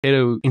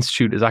Cato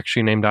Institute is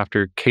actually named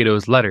after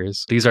Cato's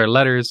letters. These are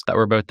letters that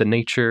were about the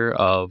nature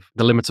of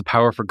the limits of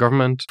power for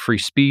government, free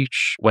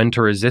speech, when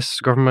to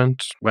resist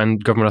government, when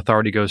government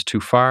authority goes too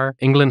far.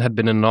 England had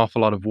been in an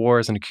awful lot of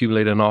wars and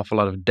accumulated an awful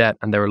lot of debt,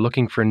 and they were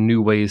looking for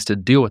new ways to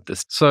deal with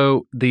this.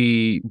 So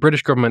the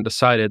British government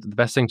decided that the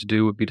best thing to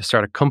do would be to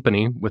start a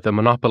company with a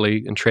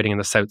monopoly in trading in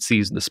the South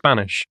Seas with the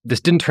Spanish.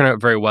 This didn't turn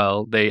out very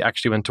well. They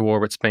actually went to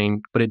war with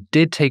Spain, but it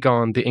did take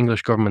on the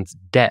English government's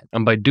debt.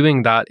 And by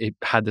doing that, it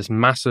had this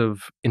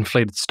massive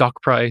inflated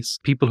stock price.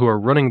 People who were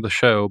running the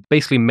show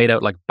basically made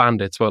out like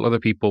bandits while other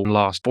people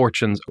lost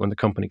fortunes when the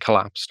company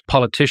collapsed.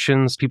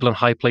 Politicians, people in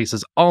high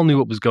places all knew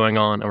what was going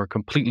on and were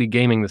completely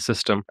gaming the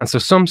system. And so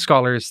some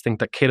scholars think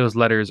that Cato's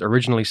letters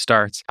originally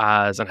starts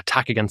as an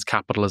attack against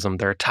capitalism.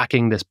 They're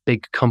attacking this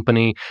big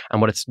company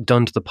and what it's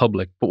done to the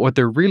public. But what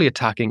they're really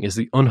attacking is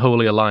the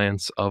unholy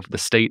alliance of the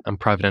state and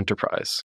private enterprise.